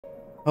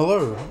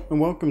Hello,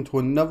 and welcome to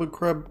another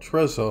crab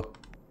treasure.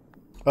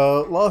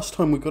 Last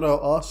time we got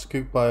our ass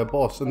kicked by a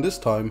boss, and this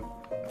time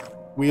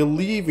we are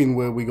leaving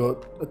where we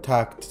got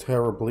attacked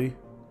terribly.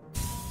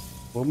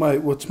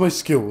 What's my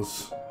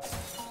skills?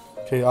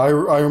 Okay, I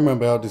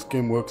remember how this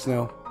game works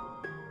now.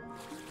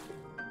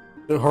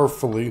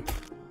 Hopefully.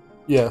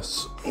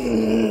 Yes.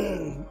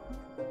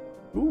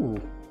 Ooh.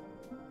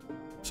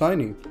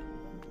 Shiny.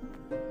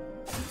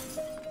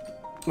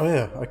 Oh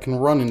yeah, I can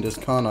run in this,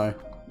 can't I?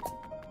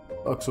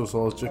 Axel's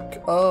logic.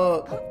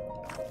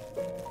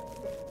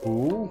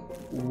 Ooh.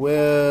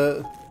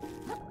 Where...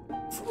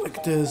 I feel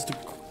like there's the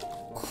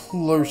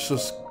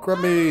closest... Grab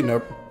me?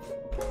 Nope.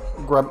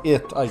 Grab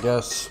it, I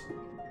guess.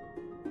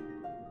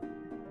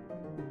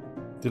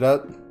 Did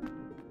that...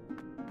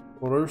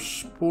 Auto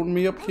spawn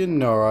me up here?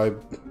 No, I...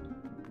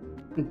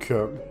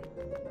 Okay.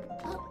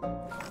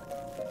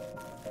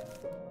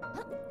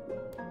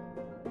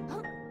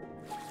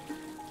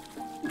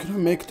 Can I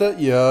make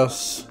that?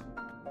 Yes.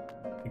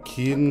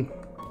 Keen.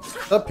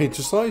 That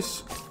pizza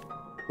slice?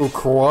 Or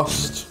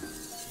crossed?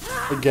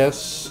 I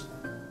guess.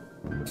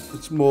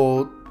 It's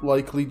more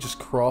likely just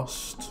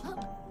crossed.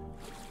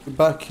 Get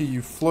back here,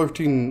 you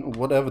floating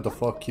whatever the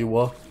fuck you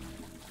are.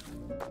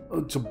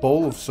 It's a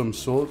bowl of some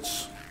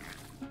sorts.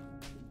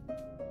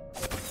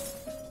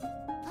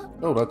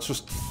 Oh, that's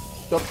just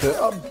up there.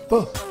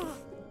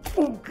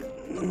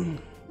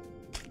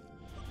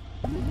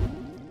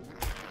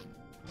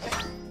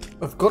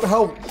 I forgot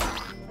how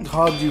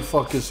hard you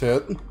fuckers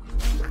hit.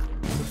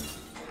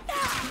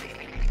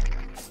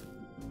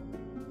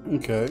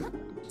 Okay.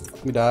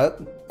 Give me that.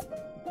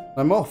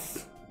 I'm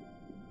off.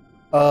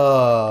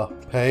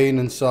 Pain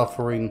and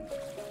suffering.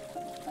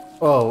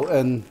 Oh,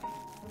 and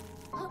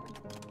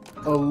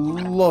a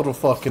lot of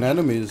fucking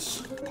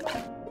enemies.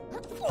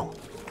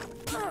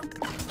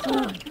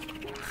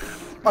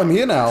 I'm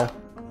here now.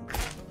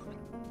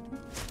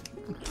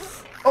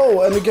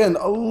 Oh, and again,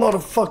 a lot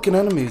of fucking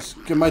enemies.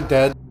 Am I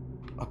dead?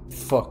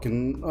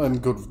 I'm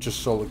good with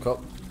just solo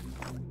cup.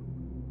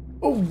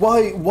 Oh,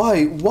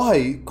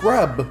 why?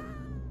 Grab!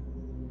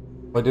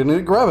 Why didn't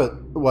he grab it?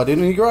 Why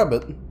didn't he grab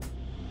it?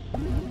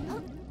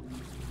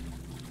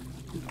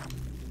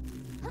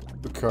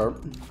 Okay.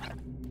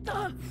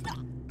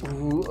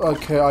 Ooh,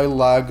 okay, I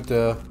lagged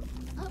there.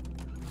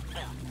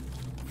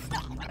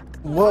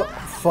 What?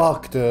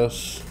 Fuck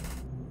this.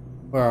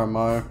 Where am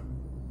I?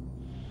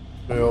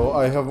 Yo,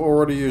 I have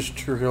already used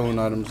 2 healing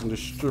items in this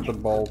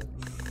stupid ball.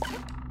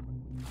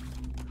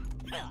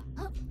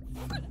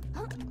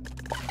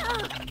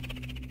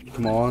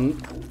 Come on.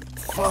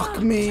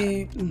 Fuck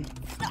me.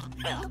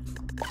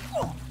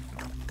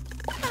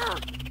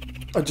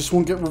 I just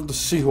won't get rid of the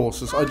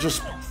seahorses. I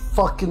just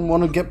fucking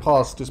want to get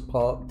past this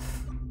part.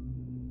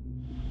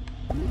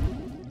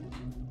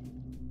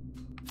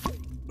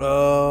 I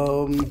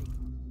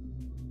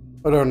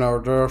don't know,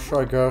 Dash,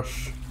 I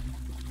guess.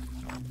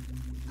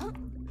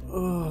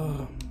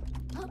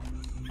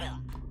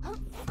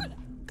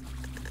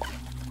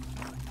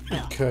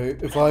 Okay,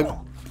 if I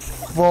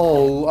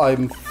fall,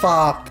 I'm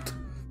fucked.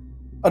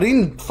 I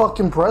didn't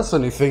fucking press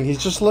anything, he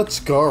just lets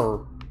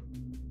go.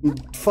 I'm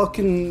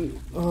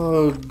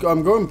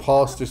going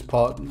past this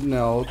part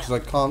now, because I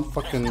can't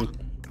fucking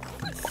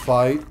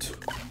fight.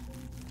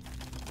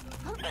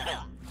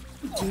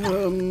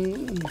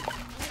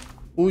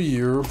 Oh,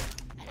 you.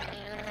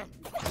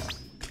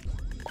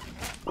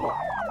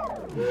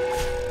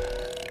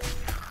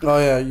 Oh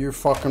yeah, you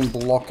fucking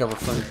block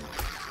everything.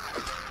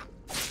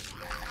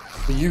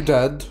 Are you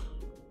dead?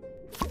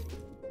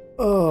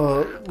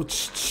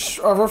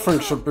 Everything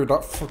should be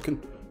that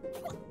fucking...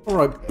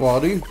 Alright,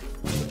 buddy.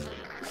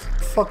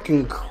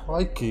 Fucking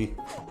crikey.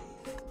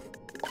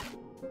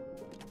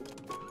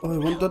 Oh, I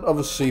want that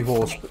other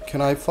seahorse, but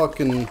can I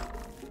fucking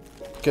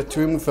get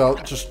to him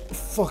without just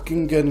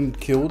fucking getting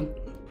killed?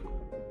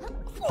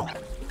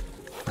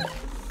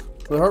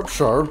 I hope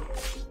so.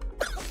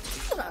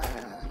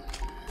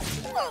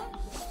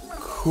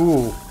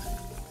 Cool.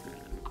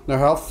 No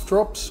health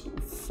drops?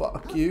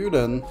 Fuck you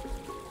then.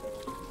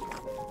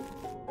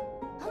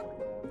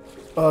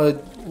 I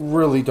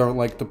really don't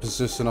like the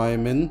position I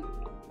am in.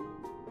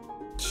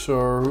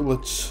 So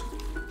let's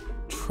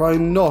try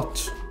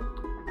not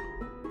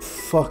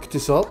fuck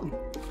this up.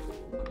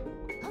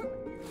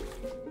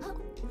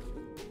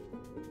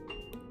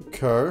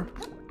 Okay.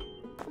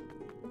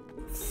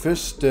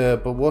 Fist there,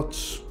 but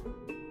what's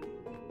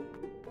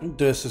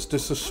this? Is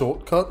this a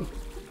shortcut?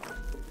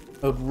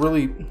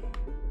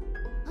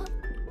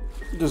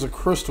 There's a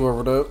crystal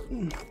over there.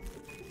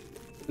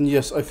 And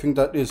yes, I think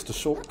that is the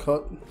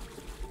shortcut.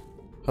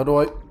 How do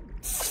I...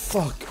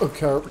 Fuck,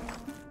 okay.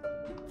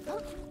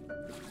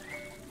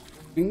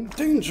 Being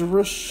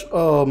dangerous,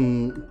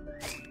 cool.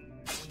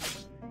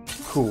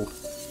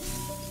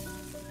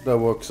 That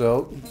works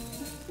out.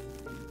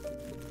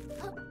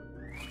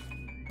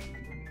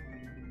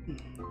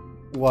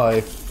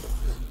 Why?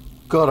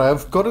 God,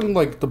 I've gotten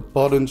like the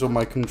buttons on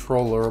my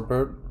controller a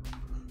bit.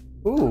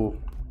 Ooh.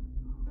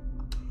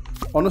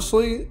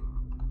 Honestly,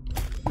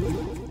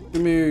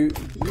 give me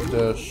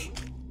this.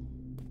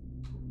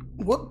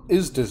 What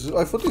is this?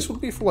 I thought this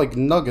would be for like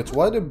nuggets.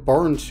 Why are there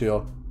barns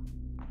here?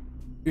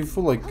 Be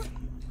for like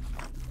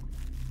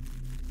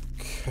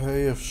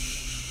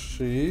KFC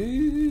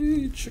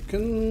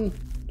chicken.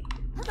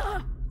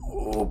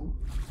 Oh,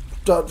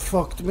 that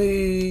fucked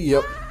me.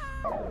 Yep.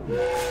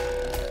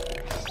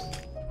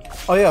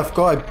 Oh yeah, I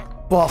forgot I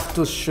buffed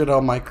the shit out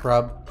of my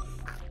crab.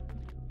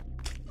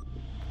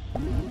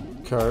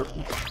 Okay.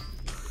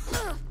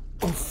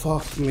 Oh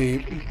fuck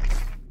me.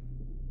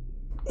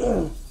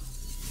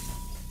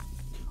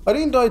 I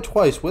didn't die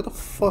twice. Where the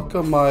fuck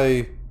am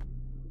I?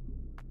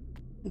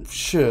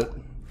 Shit.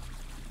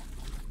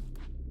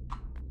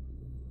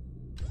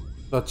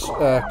 That's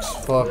X.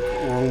 Fuck.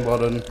 Wrong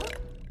button.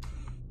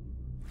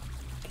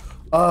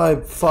 I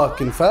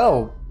fucking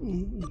fell.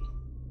 Can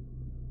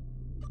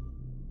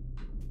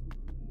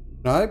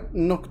I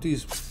knock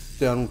these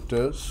down with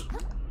this?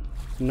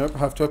 Nope,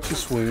 have to actually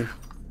swing.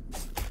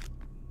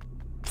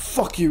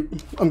 Fuck you.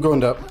 I'm going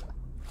down.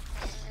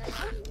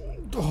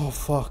 Oh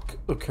fuck.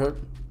 Okay.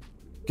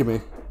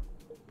 Gimme.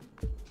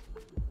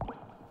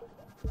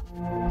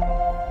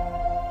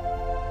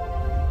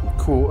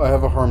 Cool, I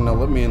have a harm now.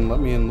 Let me in, let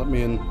me in, let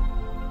me in.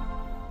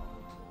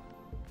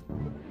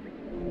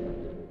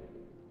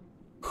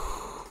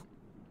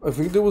 I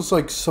think there was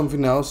like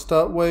something else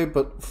that way,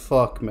 but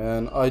fuck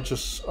man.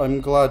 I'm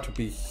glad to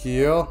be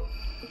here.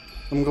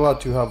 I'm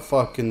glad to have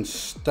fucking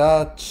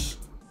stats.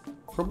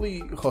 Probably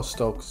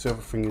hostile because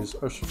everything is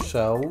a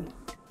shell.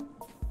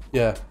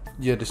 Yeah,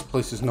 this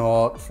place is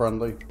not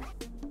friendly.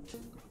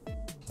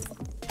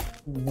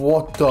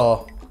 What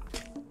the?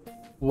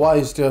 Why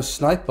is there a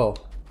sniper?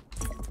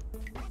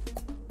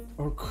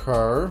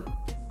 Okay.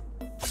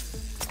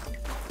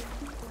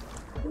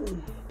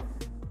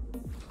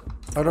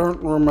 I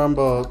don't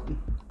remember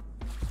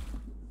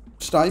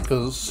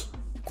snipers.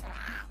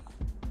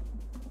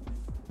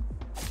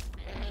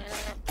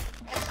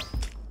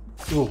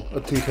 Oh, a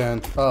tin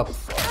can. Ah,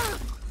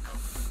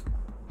 fuck.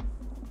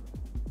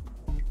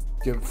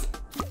 Give.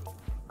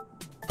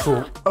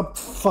 Cool. Oh,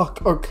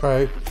 fuck.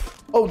 Okay.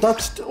 Oh,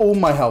 that's all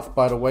my health,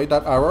 by the way.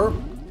 That arrow.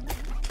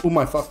 All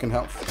my fucking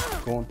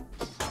health. Go on.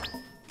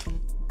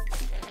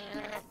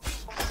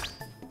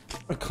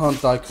 I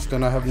can't die because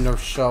then I have no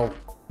shell.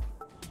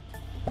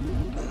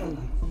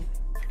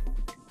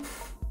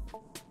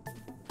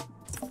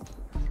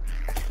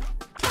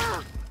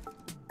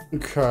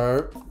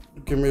 Okay.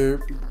 Give me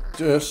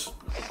this.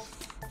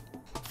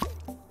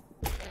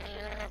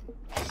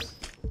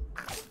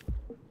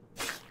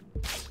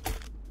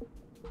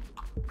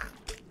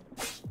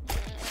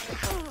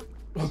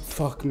 Oh,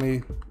 fuck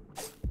me.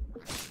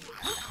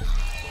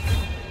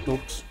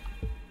 Oops.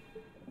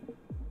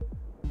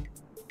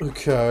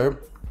 Okay.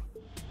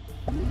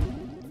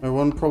 My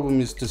one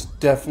problem is just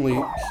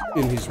definitely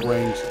in his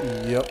range.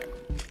 Yep.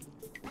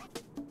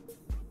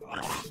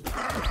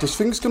 This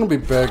thing's gonna be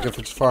big if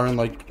it's firing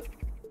like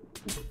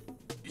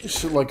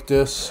shit like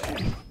this.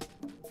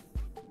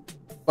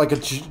 Like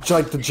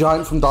the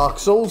giant from Dark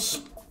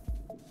Souls.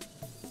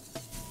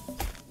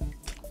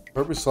 I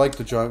hope it's like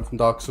the giant from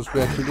Dark Souls,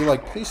 but I can be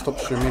like, please stop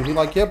shooting. And he's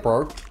like, yeah,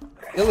 bro.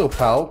 Yeah, little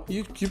pal.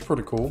 You're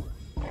pretty cool.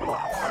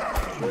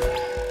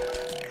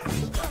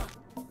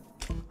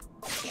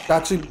 I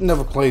actually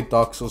never played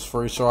Dark Souls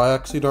 3, so I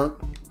actually don't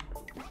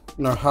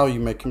know how you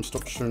make him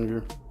stop shooting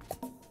you.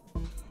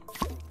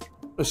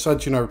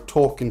 Besides, you know,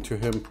 talking to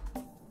him.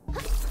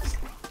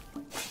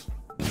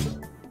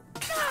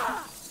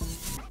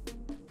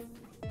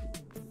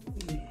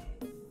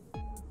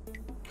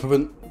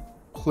 Haven't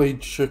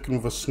played chicken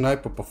with a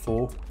sniper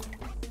before.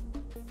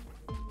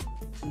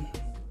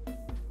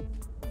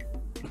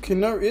 Okay,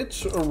 no,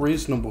 it's a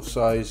reasonable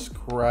size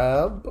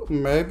crab.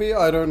 Maybe?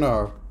 I don't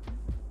know.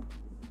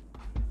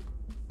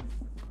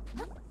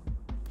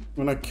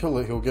 When I kill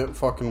it, he'll get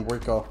fucking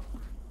weaker.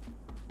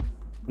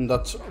 And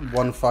that's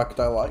one fact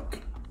I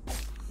like.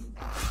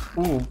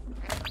 Ooh.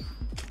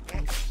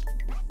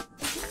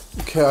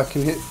 Okay, I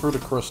can hit through the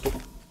crystal.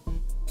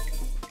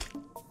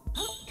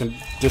 Can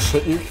this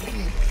hit you?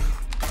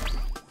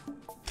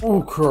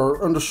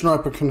 Okay, and the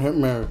sniper can hit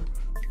me.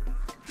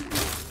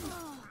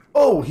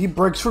 Oh, he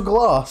breaks for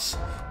glass.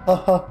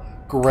 Haha,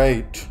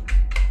 great.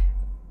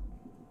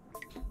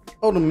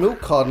 Oh, the milk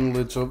carton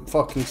lids are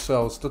fucking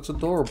cells. That's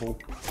adorable.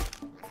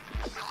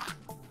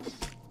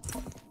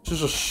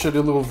 This is a shitty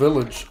little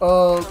village.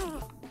 How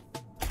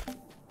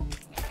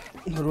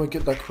do I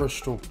get that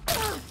crystal?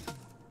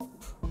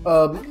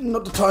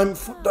 Not the time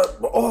for that.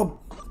 Oh,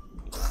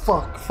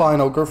 fuck. Fine,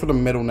 I'll go for the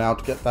middle now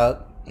to get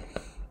that.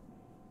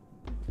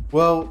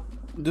 Well,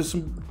 there's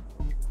some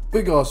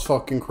big ass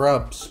fucking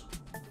crabs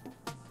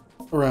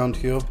around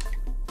here.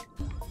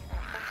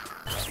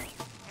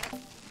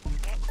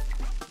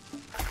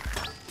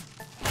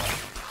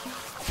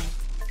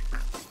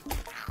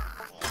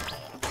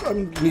 I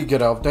need to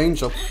get out of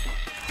danger.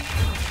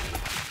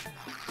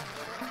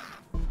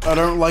 I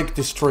don't like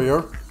this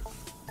trio.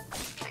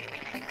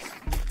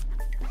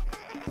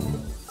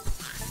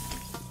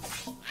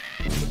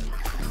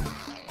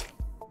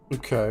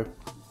 Okay.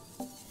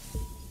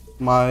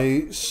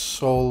 My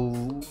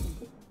soul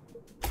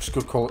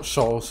just gonna call it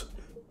souls.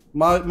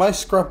 My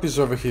scrap is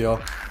over here.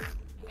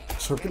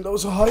 So I think that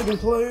was a hiding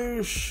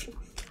place.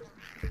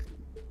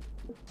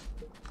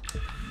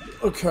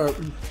 Okay.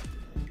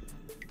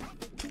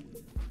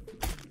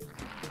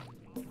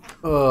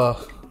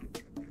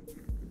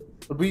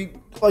 Would we,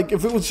 like,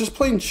 if it was just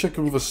playing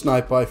chicken with a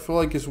sniper, I feel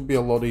like this would be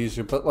a lot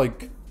easier, but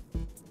like,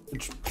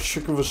 it's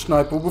chicken with a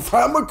sniper with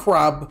hammer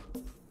crab.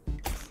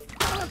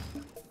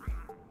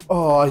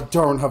 Oh, I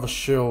don't have a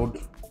shield.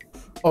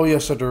 Oh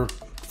yes I do.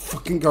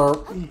 Fucking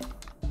go.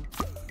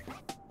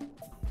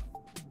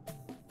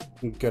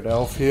 Get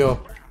out of here.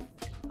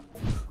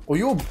 Oh,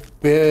 you're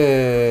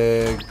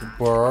big,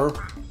 bro.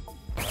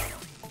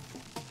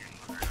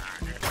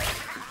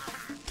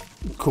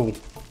 Cool.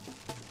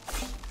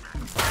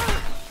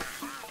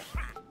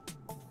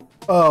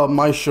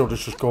 My shield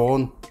is just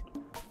gone.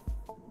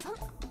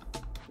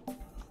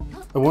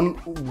 I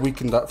want to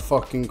weaken that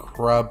fucking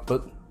crab,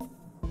 but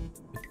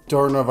I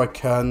don't know if I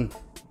can.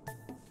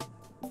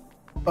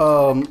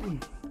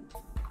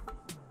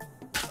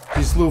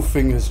 His little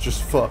fingers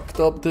just fucked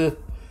up there.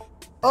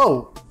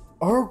 Oh,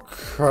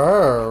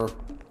 okay.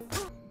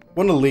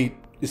 One elite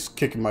is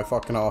kicking my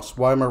fucking ass.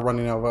 Why am I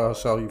running out of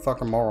RSL, you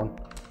fucking moron?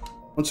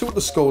 Let's see what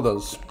the skull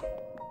does.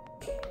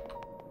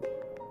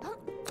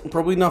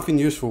 Probably nothing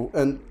useful,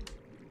 and...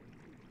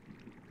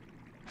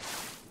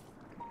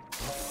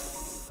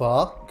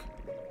 Fuck?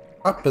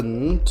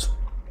 Happened?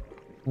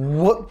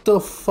 What the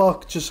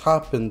fuck just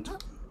happened?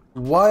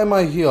 Why am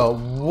I here?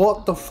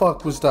 What the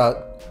fuck was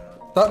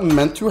that? That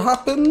meant to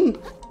happen?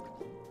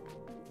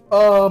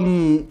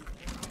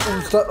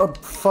 Was that a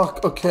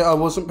fuck? Okay, I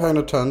wasn't paying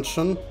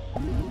attention.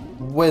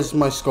 Where's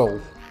my skull?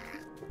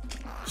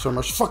 So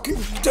much fucking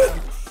dead.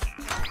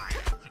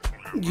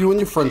 You and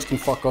your friends can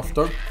fuck off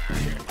though.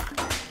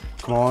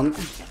 Come on.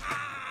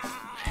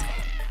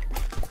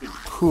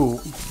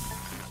 Cool.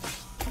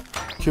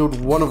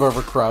 Killed one of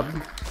every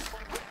crab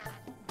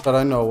that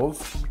I know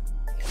of.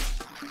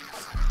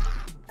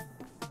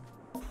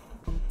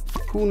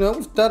 Cool, now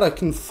with that I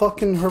can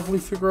fucking hopefully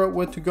figure out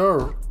where to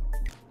go.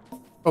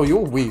 Oh, you're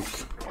weak.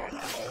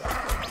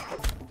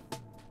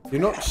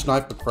 You're not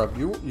sniper crab,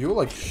 you're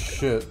like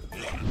shit.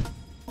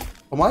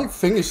 Oh, my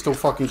thing is still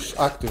fucking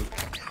active.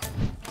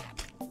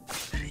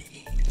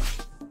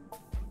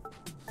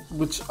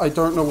 Which I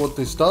don't know what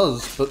this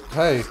does, but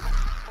hey,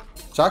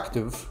 it's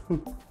active.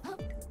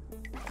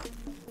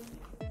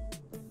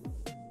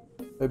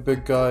 Hey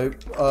big guy,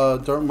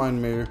 don't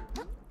mind me.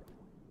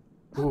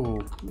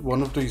 Ooh,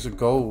 one of these are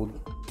gold.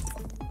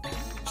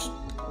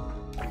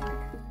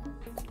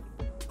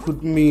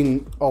 Could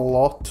mean a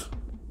lot. Is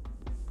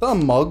that a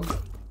mug?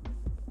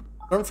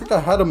 I don't think I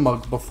had a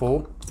mug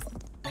before.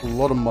 A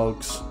lot of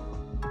mugs. Is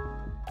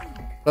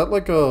that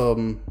like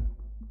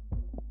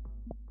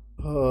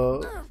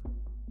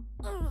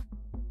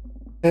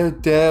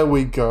there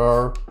we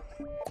go.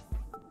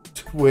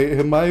 Wait,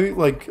 am I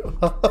like...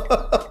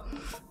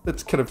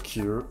 That's kind of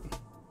cute.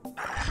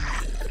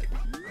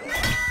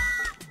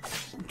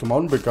 Come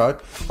on, big guy.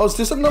 Oh, is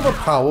this another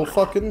power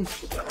fucking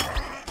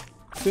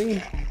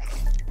thing?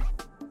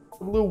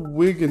 A little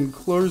wig and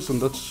clothes on,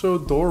 that's so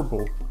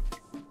adorable.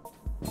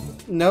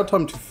 Now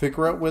time to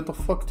figure out where the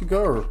fuck to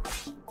go.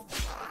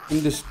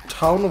 In this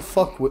town of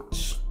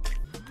fuckwits.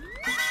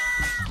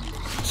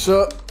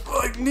 So,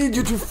 I need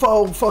you to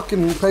file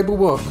fucking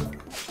paperwork.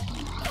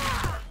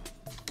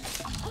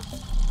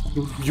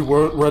 You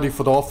weren't ready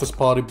for the office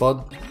party,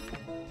 bud.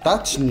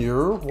 That's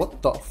new.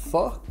 What the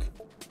fuck?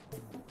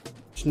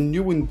 It's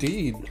new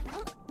indeed.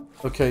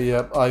 Okay,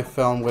 yep, I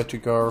found where to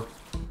go.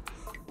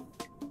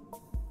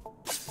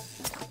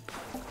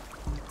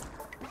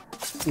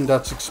 And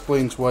that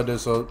explains why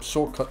there's a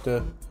shortcut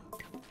there.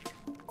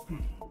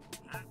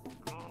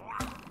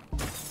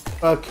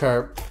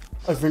 Okay,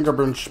 I think I've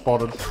been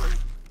spotted.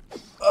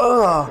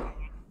 Ah!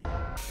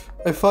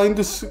 I find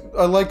this,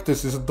 I like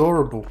this, it's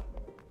adorable.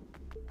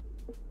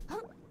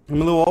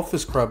 I'm a little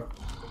office crab.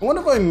 I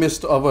wonder if I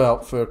missed other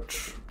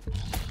outfits.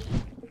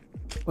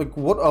 Like,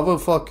 what other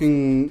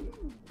fucking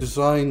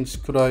designs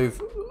could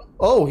I've...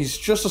 Oh, he's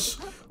just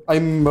a... I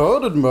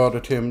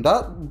murdered him.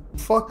 That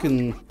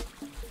fucking...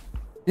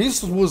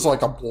 His was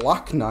like a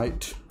black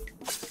knight.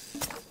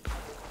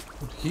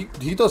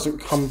 He doesn't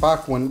come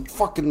back when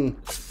fucking...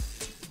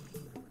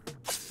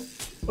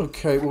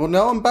 Okay, well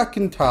now I'm back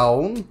in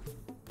town.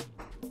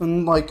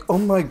 And like, oh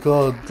my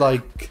god,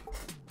 like...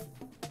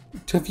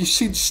 Have you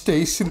seen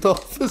Stacy in the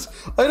office?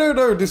 I don't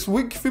know, this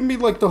week for me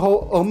like the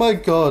whole... Oh my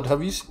god,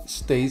 have you seen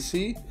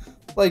Stacy?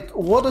 Like,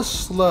 what a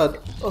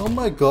slut. Oh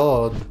my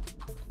god.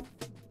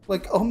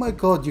 Like, oh my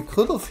god, you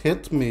could have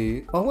hit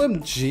me.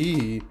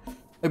 OMG.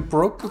 I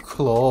broke a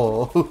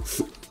claw.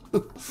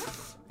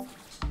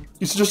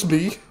 It's just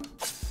me.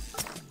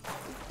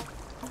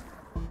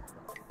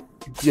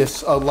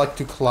 Yes, I'd like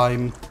to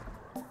climb.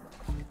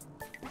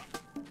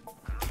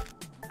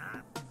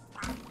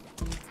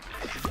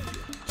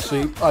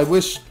 See, I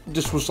wish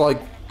this was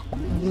like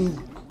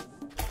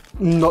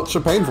not so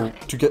painful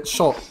to get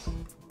shot.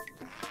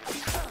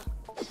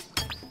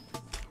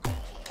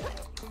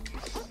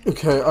 Okay,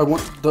 Okay, I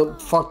want the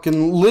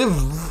fucking live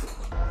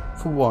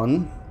for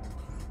one.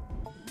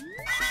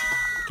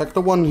 Check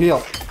the one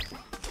here.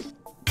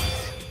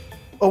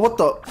 Oh, what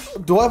the?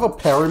 Do I have a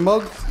parry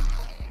mug?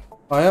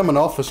 I am an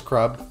office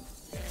crab.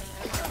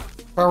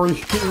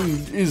 Parry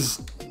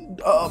is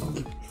a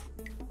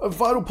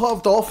vital part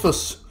of the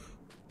office.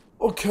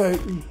 Okay.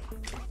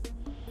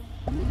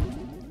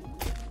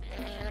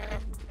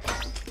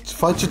 These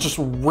fights are just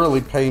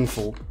really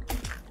painful.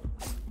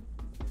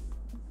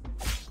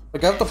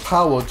 Like, I have the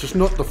power, just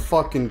not the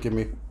fucking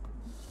gimme.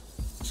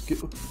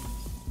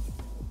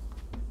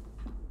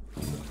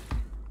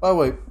 Oh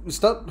wait, is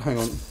that? Hang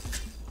on.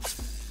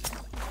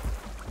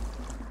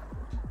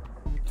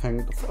 Hang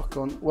the fuck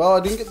on. Well,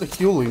 I didn't get the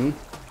healing.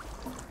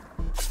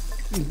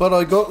 But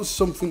I got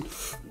something.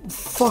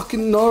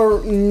 Fucking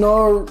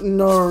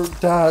no,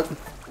 Dad.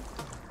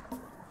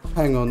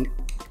 Hang on.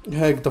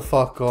 Hang the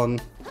fuck on.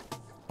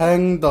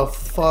 Hang the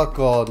fuck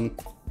on.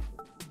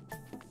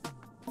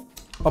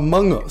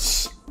 Among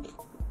Us.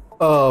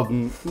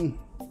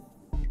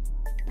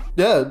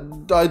 Yeah,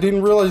 I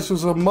didn't realize it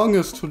was Among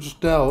Us till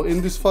just now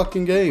in this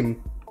fucking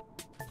game.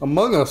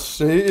 Among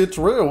Us, it's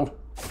real.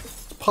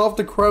 It's part of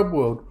the crab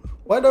world.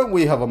 Why don't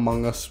we have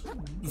Among Us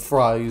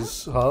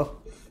fries, huh?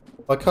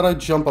 Why can't I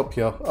jump up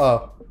here?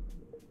 Ah,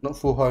 not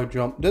full high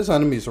jump. There's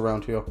enemies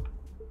around here.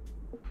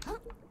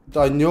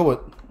 I know it.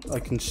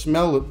 I can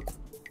smell it.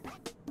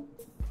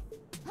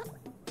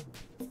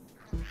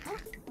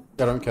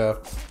 I don't care.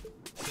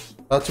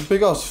 That's a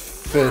big ass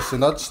fish,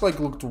 and that's like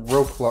looked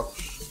real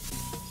clutch.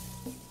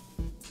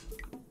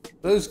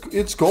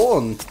 It's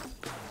gone.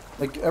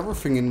 Like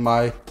everything in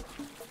my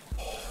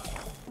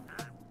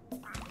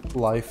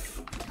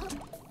life.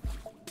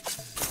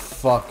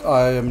 Fuck,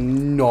 I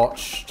am not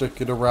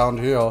sticking around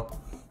here.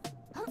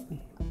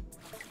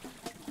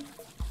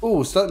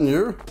 Oh, is that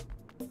new?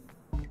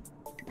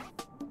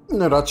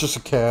 No, that's just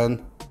a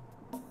can.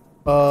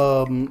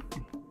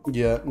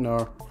 Yeah,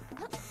 no.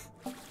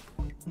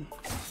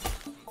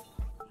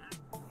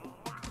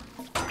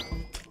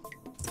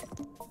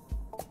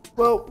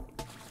 Well,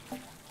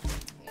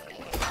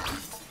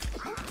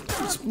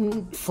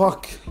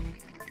 fuck.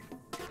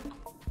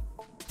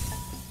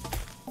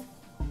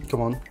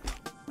 Come on.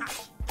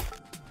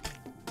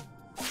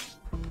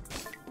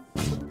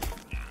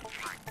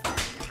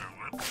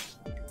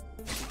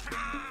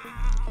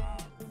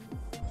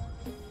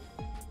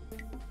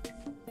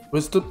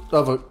 Where's the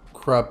other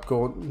crab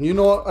going? You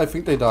know what? I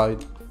think they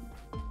died.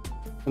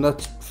 And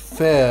that's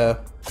fair.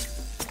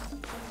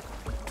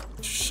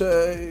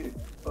 Say.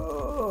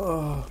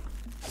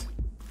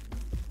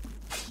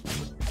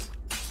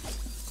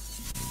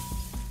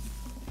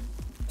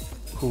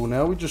 Cool,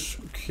 now we just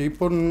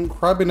keep on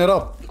crabbing it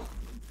up.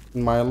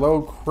 In my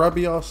low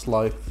crabby ass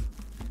life.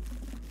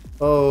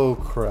 Oh,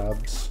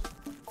 crabs.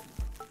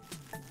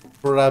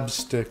 Crab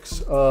sticks.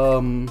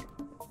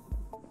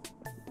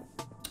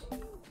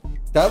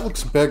 That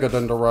looks bigger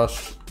than the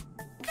rest.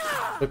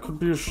 That could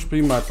just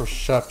be my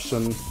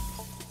perception.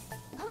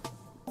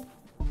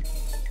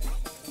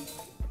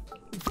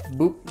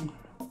 Boop.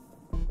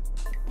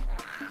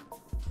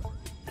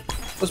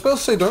 I was about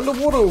to say, don't the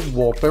water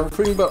warp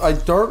everything, but I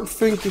don't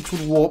think it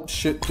would warp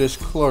shit this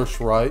close,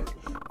 right?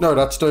 No,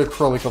 that's the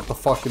acrylic of the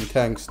fucking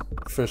tanks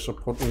fish are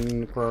put in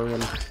the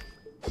aquarium.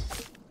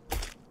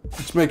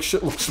 It makes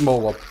shit look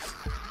smaller.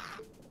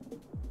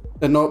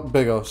 And not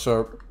bigger,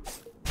 so...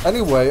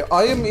 Anyway,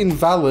 I am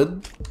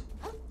invalid.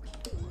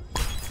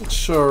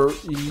 So,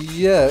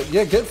 yeah,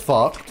 get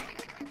fucked.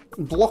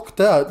 Block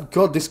that.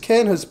 God, this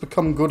can has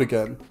become good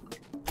again.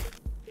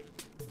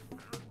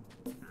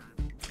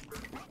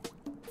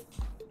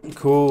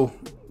 Cool.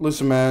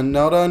 Listen, man,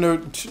 now that I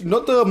know...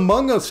 Not the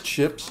Among Us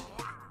chips.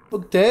 How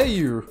dare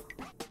you?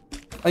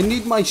 I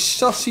need my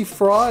sussy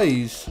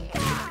fries.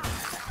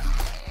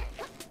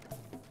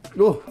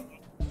 Oh.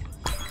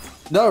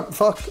 No,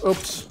 fuck.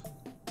 Oops.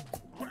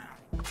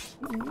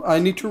 I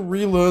need to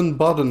relearn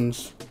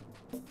buttons.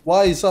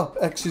 Y is up,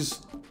 X is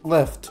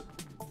left.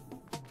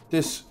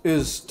 This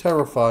is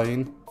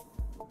terrifying.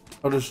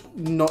 I'll just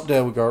not...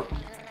 There we go.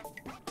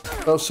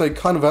 I'll say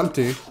kind of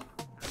empty.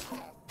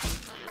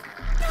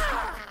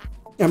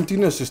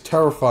 Emptiness is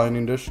terrifying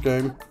in this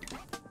game.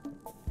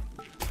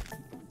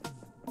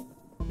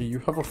 Do you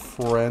have a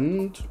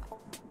friend?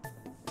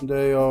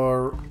 They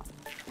are...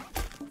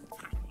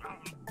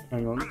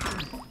 Hang on.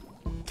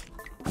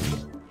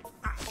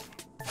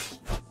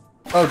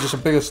 Oh, just a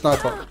bigger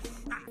sniper.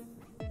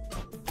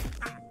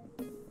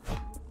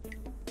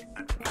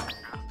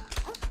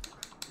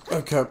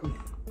 Okay.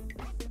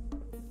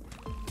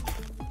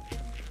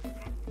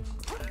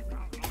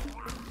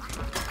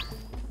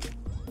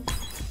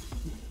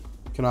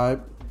 Can I?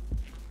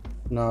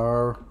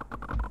 No.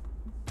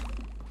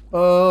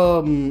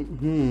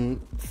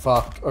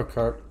 Fuck.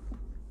 Okay.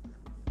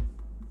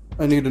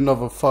 I need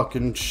another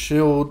fucking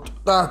shield.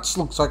 That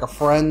looks like a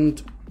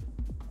friend.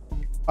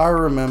 I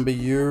remember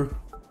you.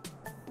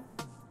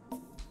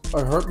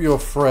 I hope you're a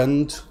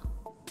friend.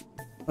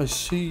 I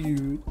see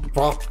you.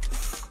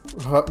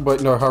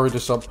 Wait, no, hurry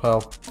this up,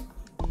 pal.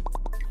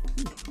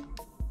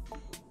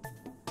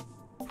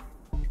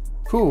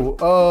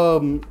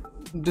 Cool.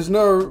 There's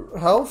no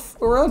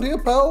health around here,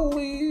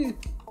 pally?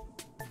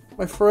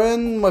 My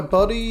friend, my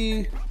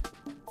buddy.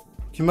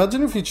 Can you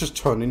imagine if he just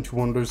turned into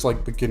one of those,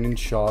 like, beginning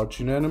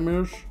charging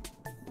enemies?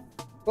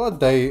 Glad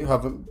they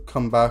haven't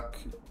come back.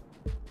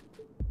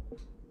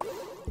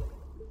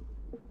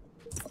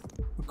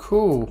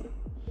 Cool.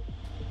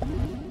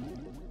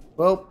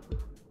 Well,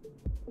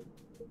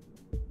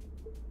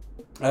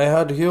 I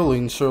had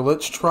healing, so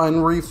let's try and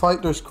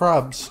refight those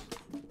crabs.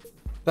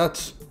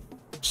 That's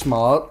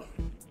smart.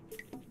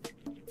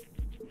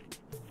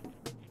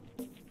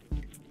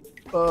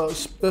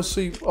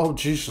 Especially, oh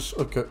Jesus,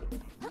 okay.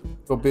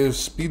 Got be a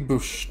speed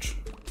boost.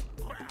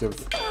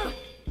 Div.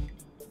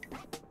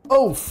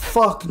 Oh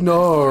fuck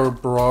no,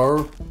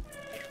 bro.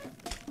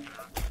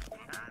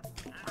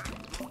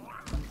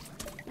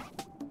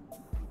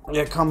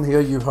 Yeah, come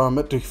here, you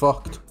hermit, you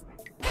fucked.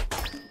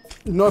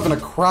 You're not even a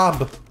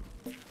crab.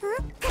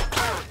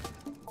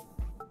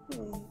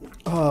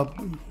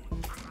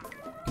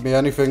 Give me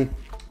anything.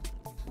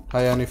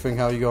 Hey, anything,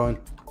 how you going?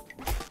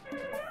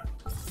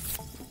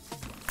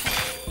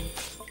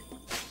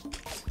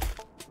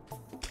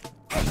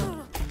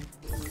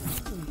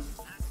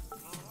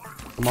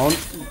 Come on,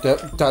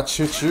 that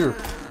shit's you.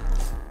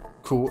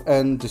 Cool,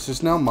 and this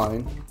is now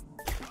mine.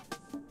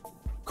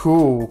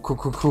 Cool, cool,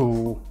 cool,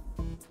 cool.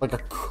 Like a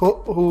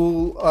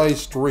cool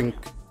iced drink.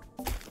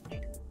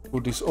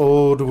 With these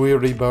old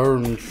weary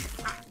bones.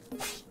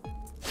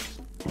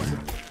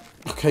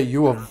 Okay,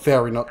 you are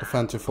very not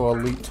defensive for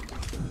elite.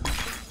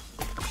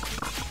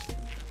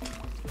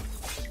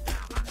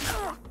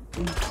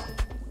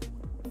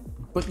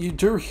 But you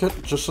do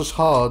hit just as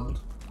hard.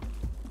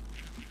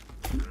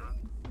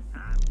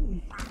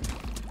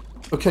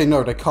 Okay,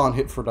 no, they can't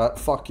hit for that.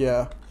 Fuck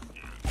yeah.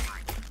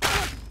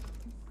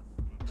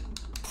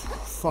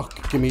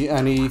 Fuck, give me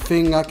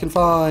anything I can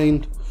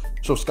find.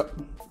 So,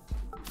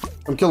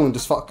 I'm killing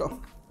this fucker.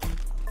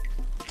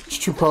 It's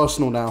too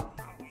personal now.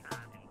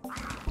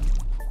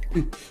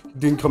 He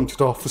didn't come to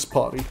the office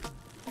party.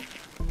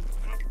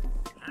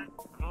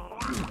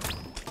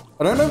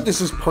 I don't know if this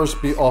is supposed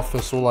to be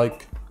office or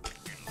like...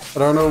 I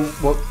don't know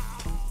what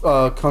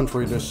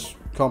country this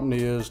company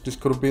is. This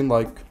could have been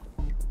like...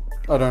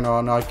 I don't know,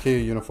 an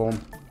IKEA uniform.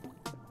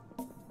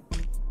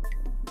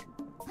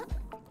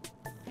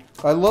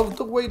 I love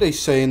the way they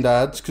say in the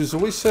ads, because it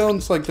always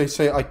sounds like they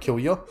say, I kill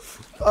ya.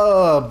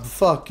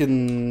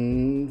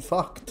 Fucking...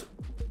 fucked.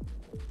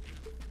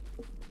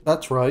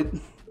 That's right.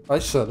 I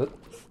said it.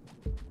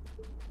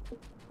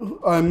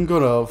 I'm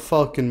gonna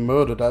fucking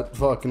murder that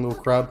fucking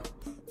little crab.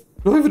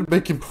 Not even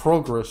making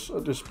progress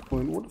at this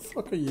point. What the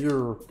fuck are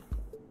you?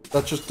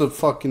 That's just a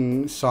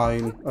fucking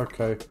sign.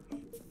 Okay.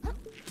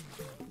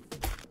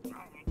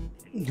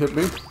 Hit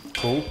me.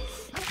 Cool.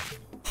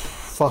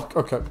 Fuck.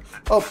 Okay.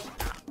 Oh.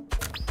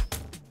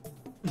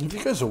 Have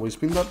you guys always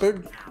been that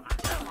big?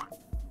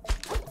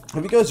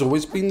 Have you guys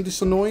always been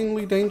this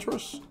annoyingly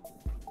dangerous?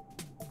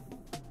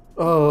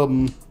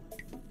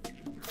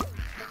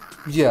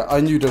 Yeah,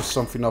 I knew there's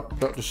something up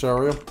about this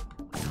area.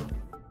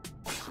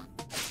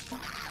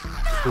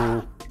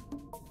 Cool.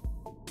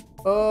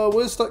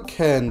 Where's that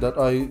can that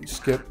I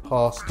skipped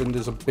past and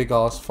there's a big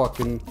ass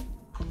fucking...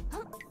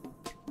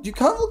 You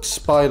kind of look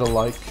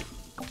spider-like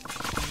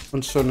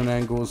on certain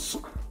angles.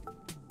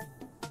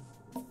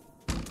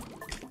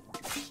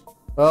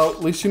 Well,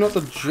 at least you're not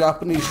the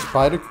Japanese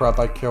spider crab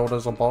I killed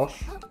as a boss.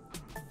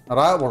 Now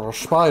that was a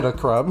spider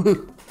crab.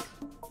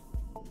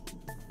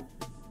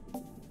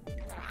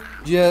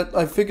 Yeah,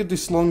 I figured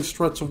this long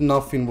stretch of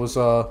nothing was,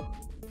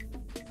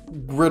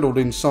 riddled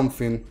in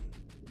something.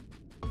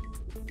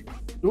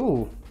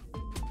 Ooh.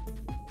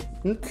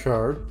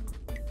 Okay.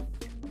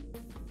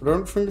 I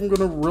don't think I'm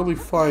gonna really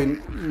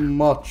find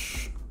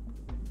much.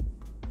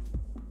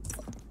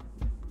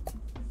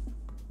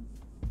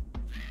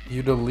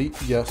 You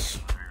delete? Yes.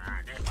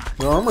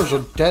 The armors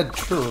are dead,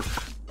 too.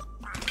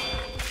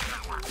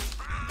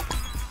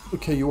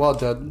 Okay, you are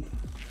dead.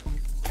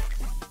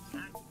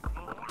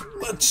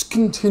 Let's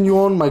continue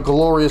on my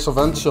glorious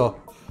adventure.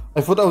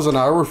 I thought that was an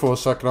hour for a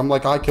second. I'm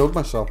like, I killed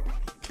myself.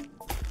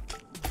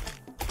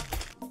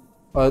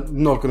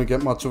 Not gonna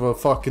get much of a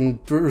fucking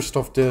boost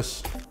off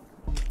this.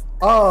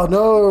 Ah,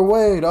 no,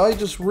 wait. I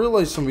just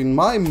realized something.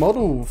 My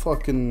model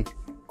fucking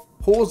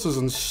pauses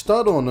and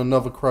stud on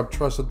another crab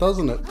tresser,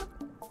 doesn't it?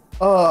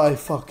 Ah, I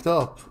fucked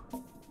up.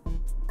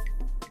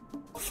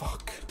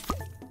 Fuck.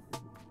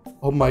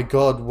 Oh my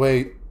god,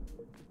 wait.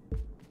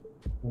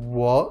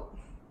 What?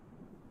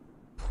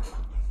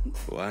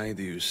 Why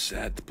do you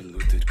sad,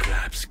 polluted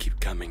crabs keep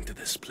coming to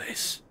this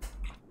place?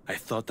 I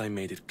thought I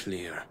made it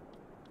clear.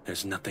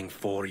 There's nothing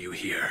for you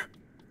here.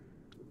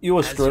 You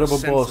are straight up a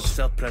boss. Sense of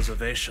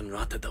self-preservation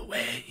rotted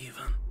away,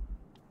 even.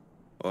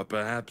 Or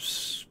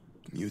perhaps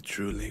you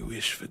truly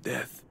wish for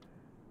death.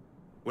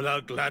 Well,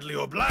 I'll gladly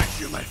oblige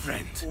you, my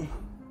friend.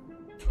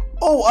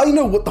 Oh, I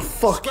know what the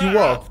fuck you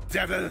are. Up,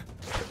 devil.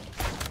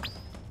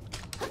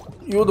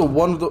 You're the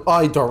one that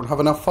I don't have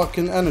enough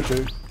fucking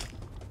energy.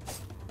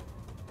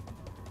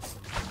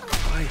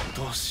 Why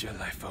toss your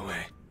life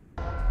away?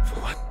 For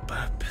what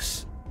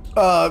purpose?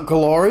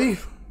 Glory?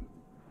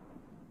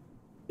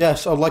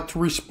 Yes, I'd like to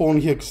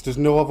respawn here because there's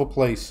no other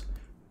place.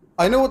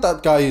 I know what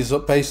that guy is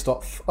based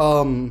off.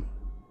 You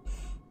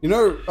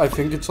know, I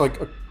think it's like,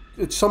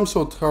 it's some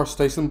sort of car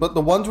station, but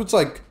the ones which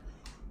like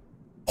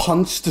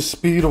punch the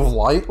speed of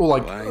light, or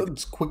like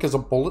as quick as a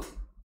bullet.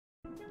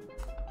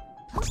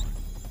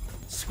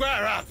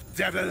 Square up,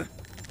 devil!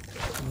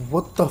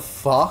 What the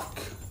fuck?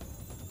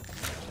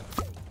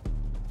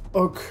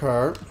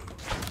 Okay.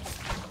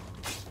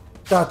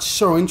 That's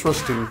so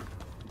interesting.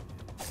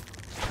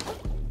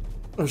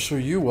 Oh, so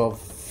you are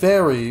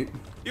very...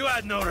 You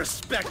had no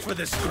respect for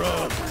this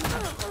throne.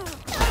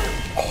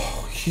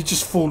 Oh, he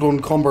just full-on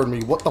comboed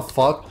me. What the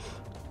fuck?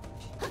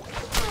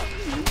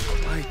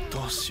 Why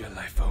toss your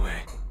life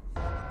away?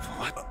 For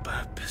what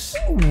purpose?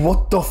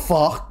 What the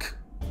fuck?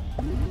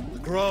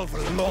 Grow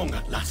for long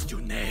at last,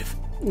 you knave.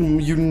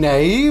 You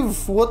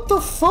knave? What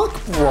the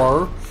fuck,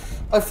 bro?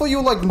 I thought you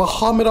were like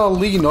Muhammad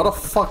Ali, not a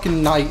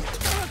fucking knight.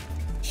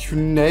 You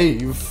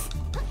knave.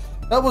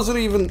 That wasn't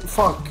even...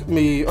 Fuck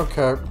me.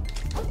 Okay.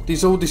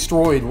 These all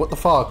destroyed. What the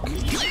fuck?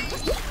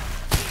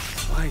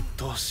 Why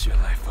toss your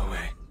life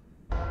away?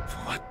 For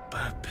what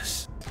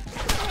purpose?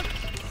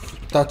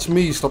 That's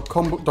me. Stop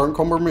don't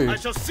combo me. I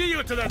shall see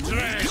you to the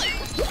train.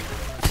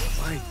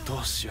 Why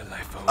toss your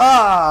life away?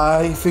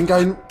 I think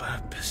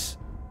Purpose.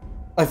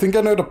 I think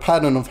I know the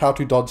pattern of how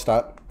to dodge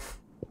that.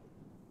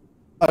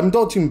 I'm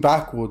dodging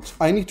backwards.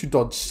 I need to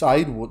dodge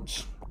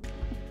sidewards.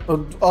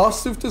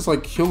 Ask if there's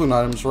like healing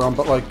items around,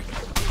 but like,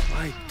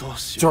 Why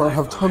toss your don't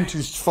have time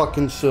to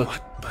fucking shit.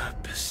 What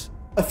purpose?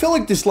 I feel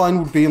like this line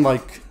would be in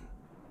like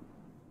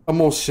a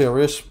more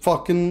serious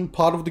fucking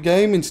part of the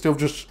game instead of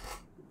just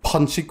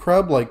punchy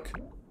crab. Like,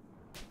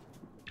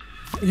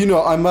 you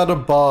know, I'm at a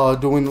bar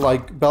doing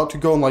like about to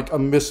go on like a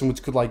mission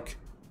which could like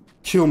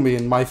kill me,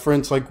 and my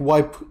friends like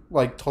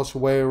like toss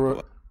away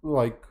or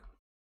like,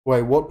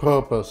 wait, what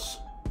purpose?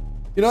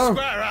 You know?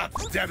 Square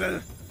up,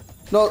 devil!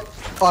 Not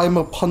I'm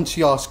a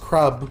punchy ass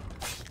crab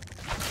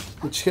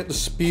which hit the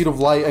speed of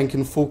light and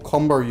can full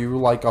combo you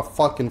like a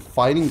fucking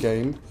fighting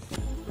game.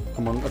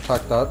 Come on,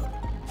 attack that.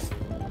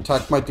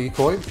 Attack my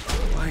decoy.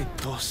 Why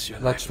toss your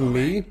That's life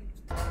me. away?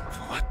 For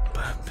what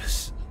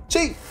purpose?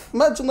 See,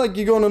 imagine like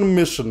you're going on a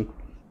mission.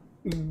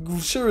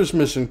 Serious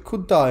mission,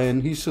 could die,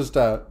 and he says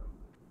that.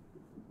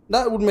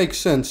 That would make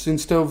sense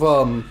instead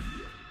of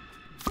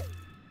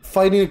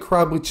fighting a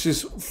crab which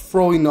is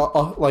throwing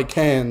like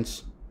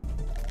hands.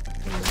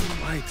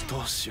 Why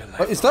toss your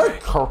life Is that a away?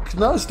 cock?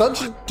 No, is that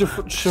just a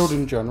different shield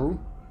in general?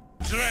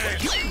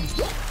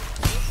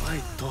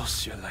 Why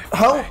toss your life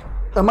How? away?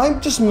 Am I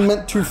just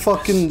meant to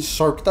fucking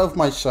soak out of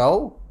my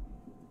cell?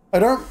 I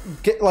don't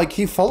get, like,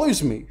 he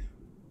follows me.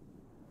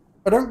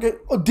 I don't get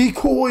a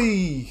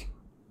decoy.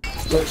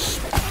 Let's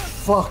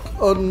fuck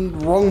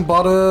wrong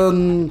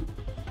button.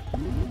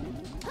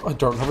 I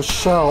don't have a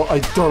shell. I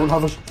don't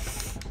have a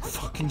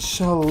fucking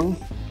shell.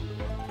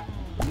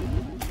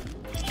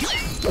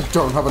 I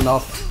don't have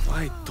enough.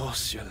 Why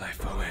toss your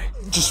life away?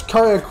 Just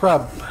carry a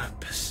crab.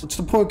 Purpose. What's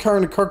the point of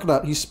carrying a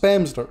coconut? He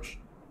spams those.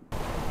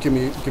 Give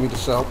me the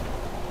shell.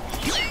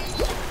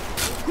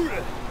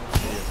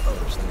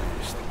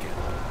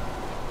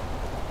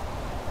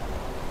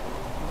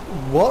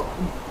 What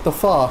the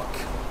fuck?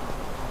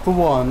 For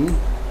one,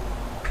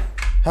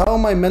 how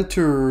am I meant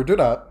to do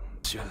that?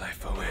 Toss your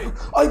life away.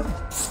 I What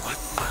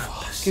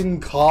purpose?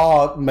 fucking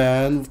can't,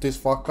 man, with this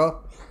fucker.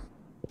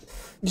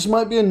 This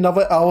might be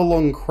another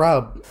hour-long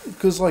crab,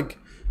 because like,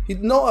 he's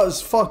not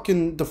as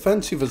fucking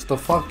defensive as the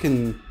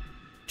fucking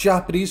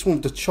Japanese one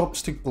with the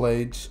chopstick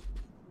blades,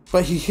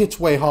 but he hits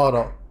way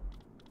harder,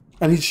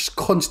 and he's just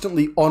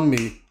constantly on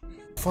me.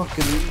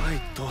 Fucking,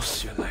 Why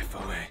toss your life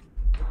away?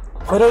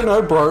 I don't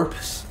know, bro.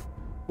 Purpose.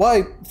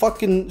 Why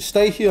fucking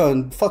stay here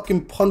and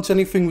fucking punch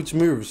anything which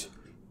moves?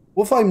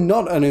 What if I'm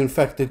not an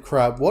infected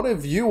crab? What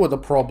if you were the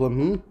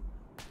problem,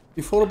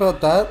 You thought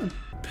about that?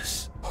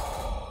 Purpose.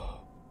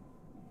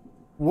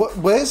 What?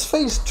 Where's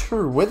phase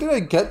 2? Where did I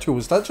get to?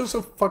 Is that just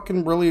a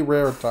fucking really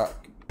rare attack?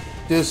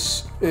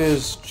 This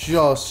is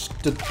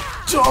just the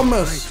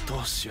dumbest Why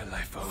toss your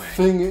life away?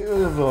 thing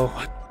ever.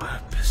 What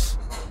purpose?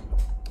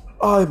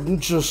 I'm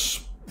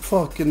just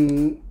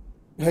fucking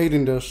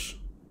hating this.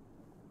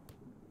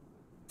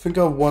 I think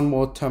I have one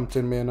more attempt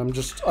in me, and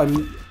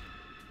I'm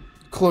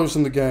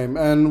closing the game.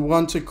 And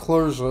once I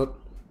close it,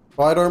 if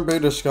I don't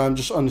beat this guy, I'm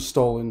just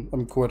uninstalling.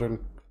 I'm quitting.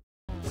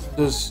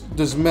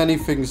 There's many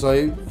things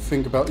I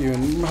think about you,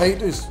 and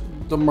hate is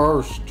the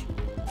most.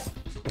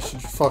 I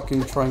should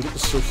fucking try and get the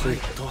sushi.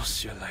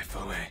 Toss your life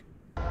away.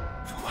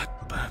 For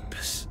what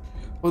purpose?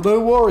 Well,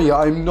 don't worry,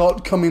 I'm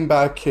not coming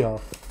back here.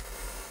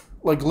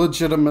 Like,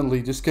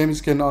 legitimately, this game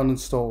is getting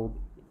uninstalled.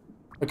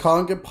 I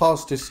can't get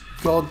past this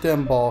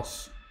goddamn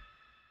boss.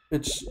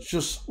 It's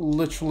just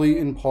literally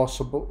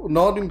impossible.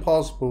 Not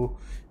impossible,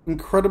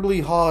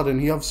 incredibly hard,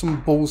 and you have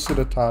some bullshit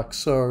attacks,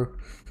 so...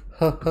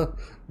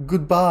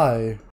 Goodbye.